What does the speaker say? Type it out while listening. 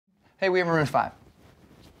Hey, we are Maroon 5.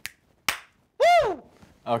 Woo!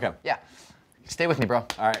 Okay. Yeah. Stay with me, bro.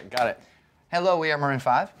 All right, got it. Hello, we are Maroon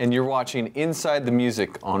 5. And you're watching Inside the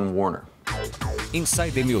Music on Warner.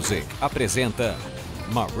 Inside the Music apresenta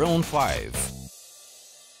Maroon 5.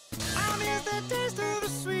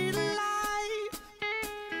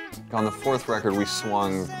 On the fourth record, we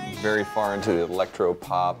swung very far into the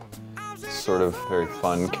electro-pop, sort of very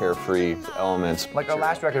fun, carefree elements. Like our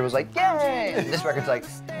last record was like, yay! And this record's like,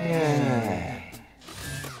 yay.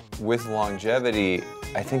 With longevity,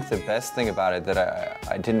 I think the best thing about it that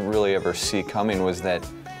I didn't really ever see coming was that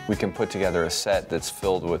we can put together a set that's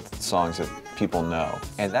filled with songs that people know.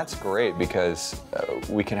 And that's great because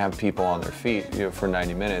we can have people on their feet, you know, for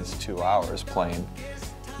 90 minutes, 2 hours playing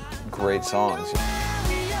great songs.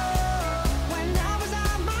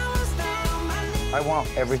 I want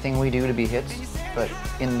everything we do to be hits, but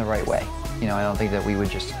in the right way. You know, I don't think that we would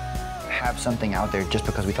just have something out there just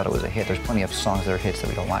because we thought it was a hit. There's plenty of songs that are hits that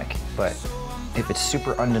we don't like. But if it's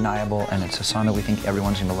super undeniable and it's a song that we think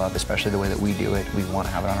everyone's gonna love, especially the way that we do it, we want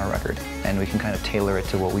to have it on our record. And we can kind of tailor it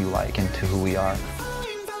to what we like and to who we are.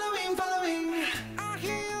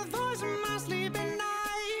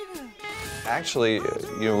 Actually,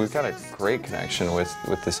 you know, we've got a great connection with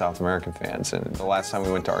the South American fans. And the last time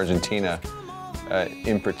we went to Argentina,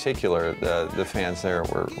 in particular, the fans there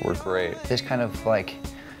were great. This kind of like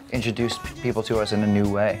introduced people to us in a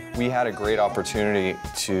new way. We had a great opportunity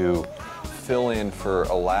to fill in for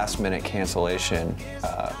a last-minute cancellation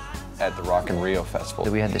at the Rock in Rio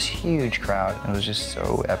Festival. We had this huge crowd, and it was just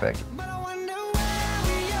so epic.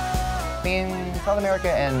 I mean, South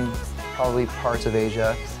America and probably parts of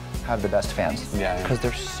Asia have the best fans. Yeah. Because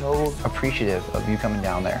they're so appreciative of you coming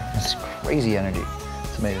down there. It's crazy energy.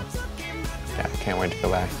 It's amazing. Yeah, can't wait to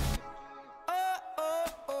go back.